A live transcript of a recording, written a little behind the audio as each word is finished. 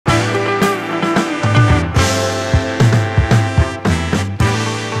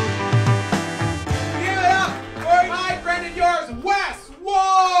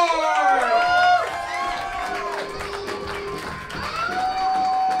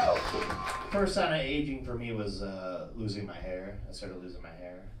First sign of aging for me was losing my hair. I started losing my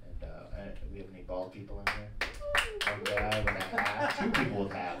hair, and we have any bald people in here? One guy with a hat, 2 people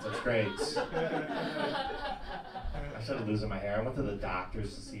with hats. That's great. I started losing my hair. I went to the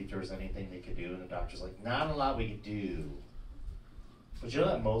doctors to see if there was anything they could do, and the doctor's like, not a lot we could do. But you know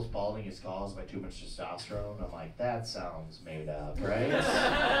that most balding is caused by too much testosterone? I'm like, that sounds made up, right?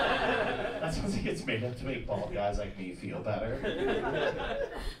 That sounds like it's made up to make bald guys like me feel better.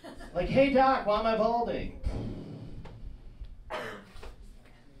 Like, hey doc, why am I balding?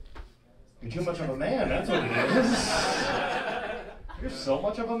 You're too much of a man, that's what it is. You're so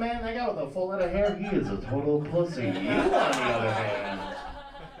much of a man, that guy with a full head of hair, he is a total pussy. You, on the other hand,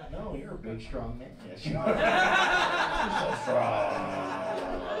 no, you're a big, strong man. Yes, you are. You're so strong.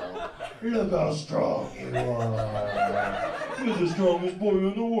 Look how strong you are. You're the strongest boy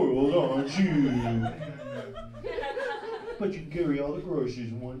in the world, aren't you? But you can carry all the groceries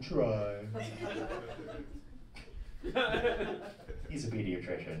in one try. He's a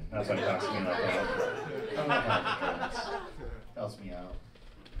pediatrician. That's why he talks to me like that. I'm not having insurance. Helps me out.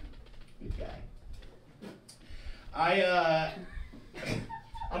 Good guy.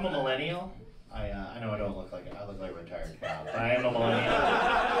 I'm a millennial. I know I don't look like it. I look like a retired cop, but I am a millennial.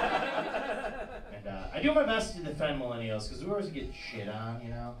 And I do my best to defend millennials because we always get shit on, you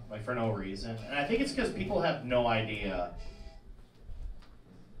know, like for no reason. And I think it's because people have no idea.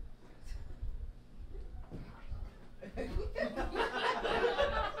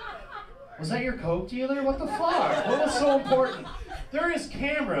 Was that your Coke dealer? What the fuck? What was so important? There is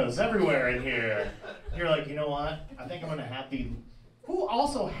cameras everywhere in here. You're like, you know what? I think I'm gonna have the... Who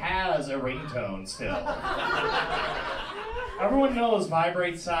also has a ringtone still? Everyone knows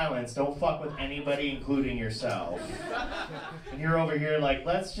vibrate silence. Don't fuck with anybody, including yourself. And you're over here like,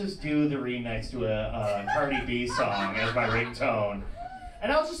 let's just do the remix to a Cardi B song as my ringtone.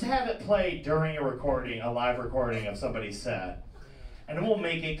 And I'll just have it play during a recording, a live recording of somebody's set. And it will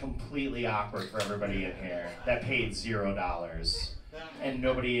make it completely awkward for everybody in here that paid $0. And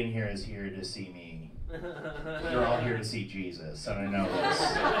nobody in here is here to see me. They're all here to see Jesus, and I know this.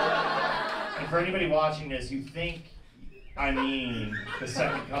 And for anybody watching this, you think I mean the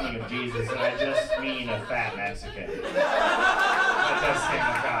second coming of Jesus, and I just mean a fat Mexican that does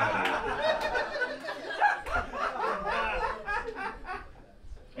stand-up comedy.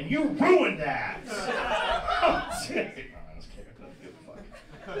 And you ruined that! Oh, shit.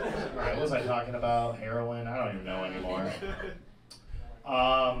 Alright, what was I talking about? Heroin? I don't even know anymore.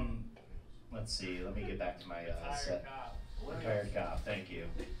 Let's see, let me get back to my set. Retired cop, thank you.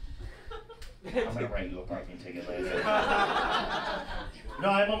 I'm gonna write you a parking ticket later. No,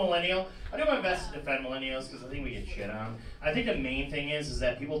 I'm a millennial. I do my best to defend millennials because I think we get shit on. I think the main thing is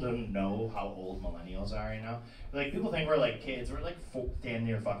that people don't know how old millennials are, you know? Like, people think we're like kids. We're like damn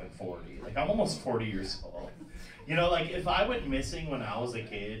near fucking 40. Like, I'm almost 40 years old. You know, like, if I went missing when I was a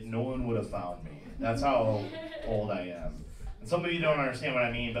kid, no one would have found me. That's how old I am. And some of you don't understand what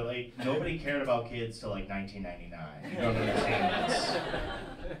I mean, but, like, nobody cared about kids till, like, 1999. You don't understand this.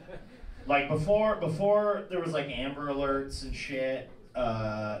 Like, before there was, like, Amber Alerts and shit,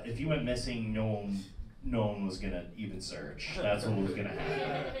 if you went missing, no one was gonna even search. That's what was gonna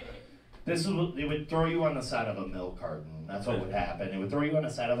happen. They would throw you on the side of a milk carton. That's what would happen. They would throw you on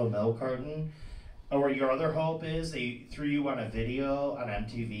the side of a milk carton. Or your other hope is they threw you on a video on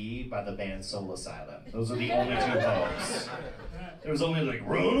MTV by the band Soul Asylum. Those are the only 2 hopes. There was only like,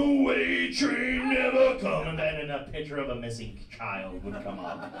 runaway train never come, and then a picture of a missing child would come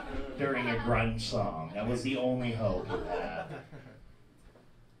up during a grunge song. That was the only hope you had.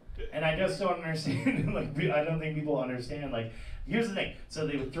 And I just don't understand, like, I don't think people understand, like, here's the thing. So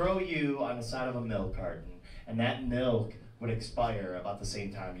they would throw you on the side of a milk carton, and that milk would expire about the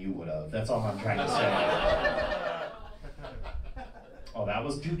same time you would have. That's all I'm trying to say. Oh, that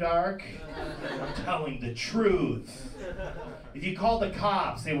was too dark? I'm telling the truth. If you called the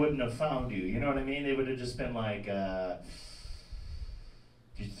cops, they wouldn't have found you. You know what I mean? They would have just been like, did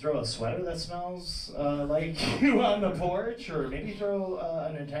you throw a sweater that smells like you on the porch? Or maybe throw a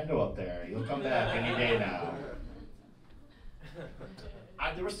Nintendo up there. You'll come back any day now.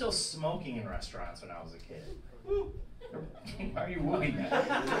 They were still smoking in restaurants when I was a kid. Why are you wooing that?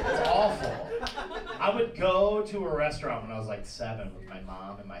 It's awful. I would go to a restaurant when I was like 7 with my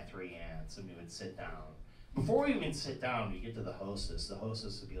mom and my 3 aunts, and we would sit down. Before we even sit down, we get to the hostess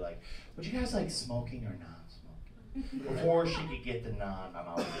would be like, would you guys like smoking or non-smoking? Before she could get the non, my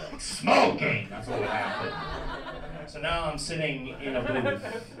mom would be like, smoking! That's what would happen. So now I'm sitting in a booth,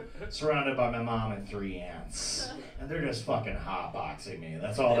 surrounded by my mom and 3 aunts. And they're just fucking hotboxing me.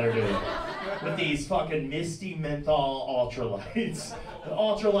 That's all they're doing. With these fucking misty menthol ultralights. the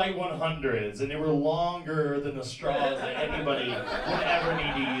ultralight 100s, and they were longer than the straws that anybody would ever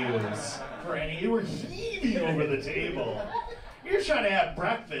need to use for any. They were heaving over the table. You're trying to have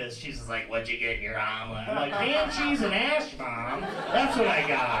breakfast. She's just like, what'd you get in your omelet? I'm like, ham, cheese, and ash, Mom. That's what I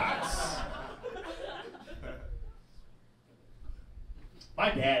got. My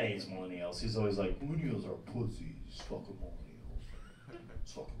dad hates millennials. He's always like, millennials are pussies. Fucking millennials.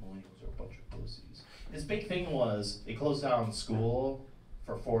 Fucking millennials are a bunch of pussies. His big thing was, they closed down school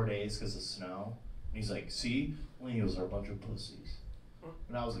for 4 days because of snow. And he's like, see, millennials are a bunch of pussies.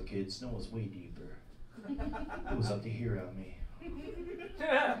 When I was a kid, snow was way deeper. It was up to here on me.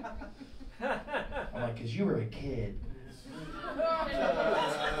 I'm like, because you were a kid.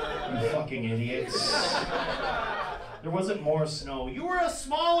 You fucking idiots. There wasn't more snow. You were a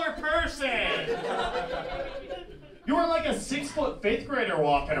smaller person. You were like a 6-foot 5th grader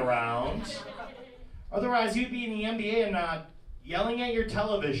walking around. Otherwise, you'd be in the NBA and not yelling at your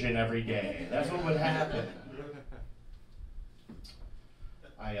television every day. That's what would happen.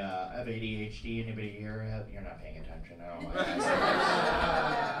 I have ADHD. Anybody here have? You're not paying attention. I don't like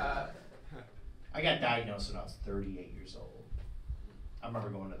that. I got diagnosed when I was 38 years old. I remember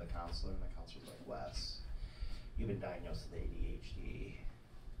going to the counselor, and the counselor was like, Wes, you've been diagnosed with ADHD.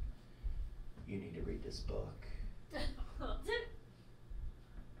 You need to read this book.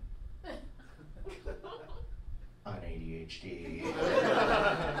 On ADHD.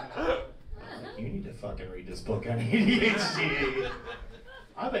 You need to fucking read this book on ADHD.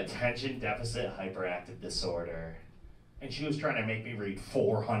 I have attention deficit hyperactive disorder. And she was trying to make me read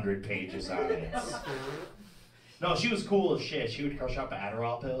 400 pages on it. No, she was cool as shit. She would crush up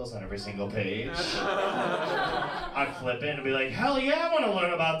Adderall pills on every single page. I'd flip it and be like, hell yeah, I want to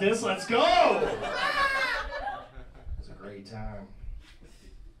learn about this. Let's go! It was a great time.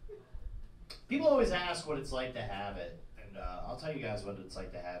 People always ask what it's like to have it. And I'll tell you guys what it's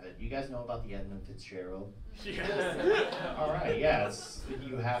like to have it. You guys know about the Edmund Fitzgerald? Yes. All right, yeah,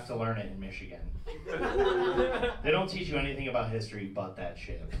 you have to learn it in Michigan. They don't teach you anything about history but that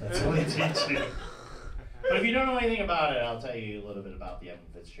shit. That's what they teach you. But if you don't know anything about it, I'll tell you a little bit about the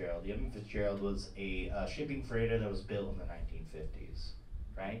Edmund Fitzgerald. The Edmund Fitzgerald was a shipping freighter that was built in the 1950s,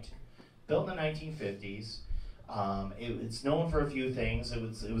 right? Built in the 1950s. It's known for a few things. It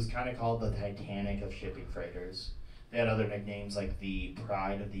was kind of called the Titanic of shipping freighters. They had other nicknames like the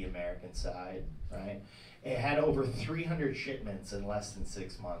Pride of the American Side, right? It had over 300 shipments in less than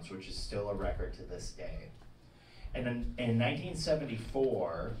 6 months, which is still a record to this day. And in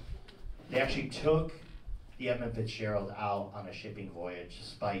 1974, they actually took the Edmund Fitzgerald out on a shipping voyage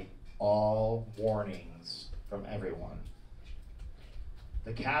despite all warnings from everyone.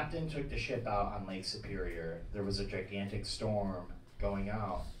 The captain took the ship out on Lake Superior. There was a gigantic storm going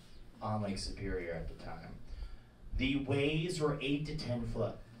out on Lake Superior at the time. The waves were 8 to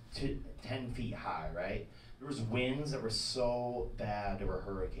 10 feet high, right? There was winds that were so bad they were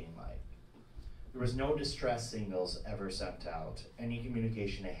hurricane-like. There was no distress signals ever sent out. Any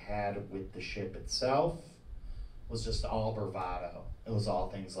communication they had with the ship itself was just all bravado. It was all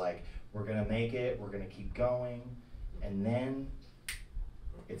things like, we're gonna make it, we're gonna keep going, and then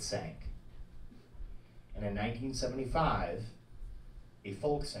it sank. And in 1975, a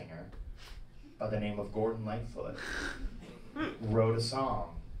folk singer by the name of Gordon Lightfoot wrote a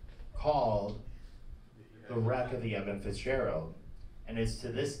song called The Wreck of the Edmund Fitzgerald. And it's to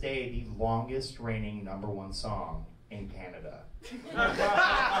this day the longest reigning #1 song in Canada. It is.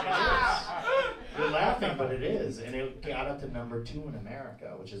 You're laughing, but it is. And it got up to #2 in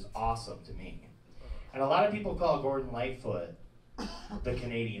America, which is awesome to me. And a lot of people call Gordon Lightfoot the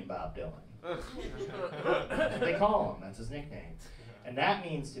Canadian Bob Dylan. That's what they call him. That's his nickname. And that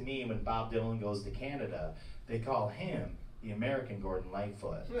means to me, when Bob Dylan goes to Canada, they call him the American Gordon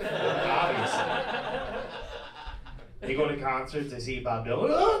Lightfoot. Obviously. They go to concerts, they see Bob Dylan,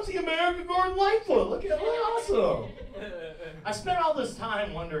 oh, it's the American Gordon Lightfoot, look at him, awesome. I spent all this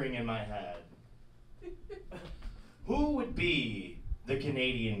time wondering in my head, who would be the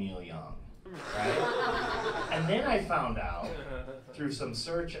Canadian Neil Young, right? And then I found out, through some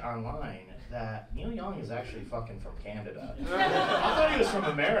search online, that Neil Young is actually fucking from Canada. I thought he was from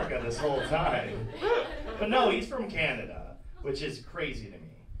America this whole time. But no, he's from Canada, which is crazy to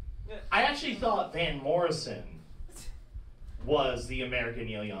me. I actually thought Van Morrison was the American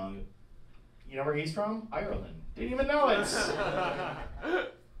Neil Young. You know where he's from? Ireland. Didn't even know it.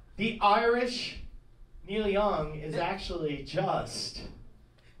 The Irish Neil Young is actually just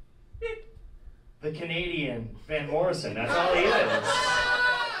the Canadian Van Morrison. That's all he is.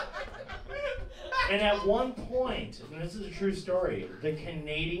 And at one point, and this is a true story, the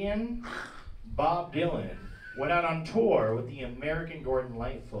Canadian Bob Dylan went out on tour with the American Gordon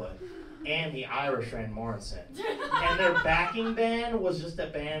Lightfoot and the Irish Van Morrison. And their backing band was just a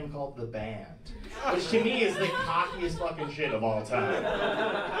band called The Band. Which to me is the cockiest fucking shit of all time.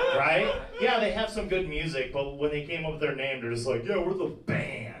 Right? Yeah, they have some good music, but when they came up with their name, they're just like, yeah, we're the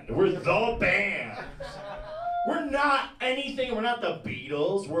band. We're the band. We're not anything, we're not the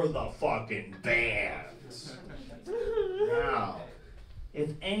Beatles, we're the fucking band. Now, if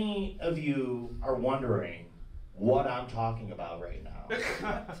any of you are wondering what I'm talking about right now,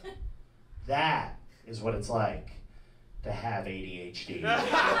 that is what it's like to have ADHD.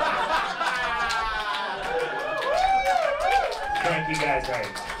 Thank you guys very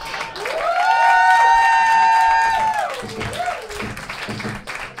much.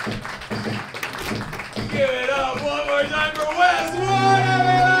 Give it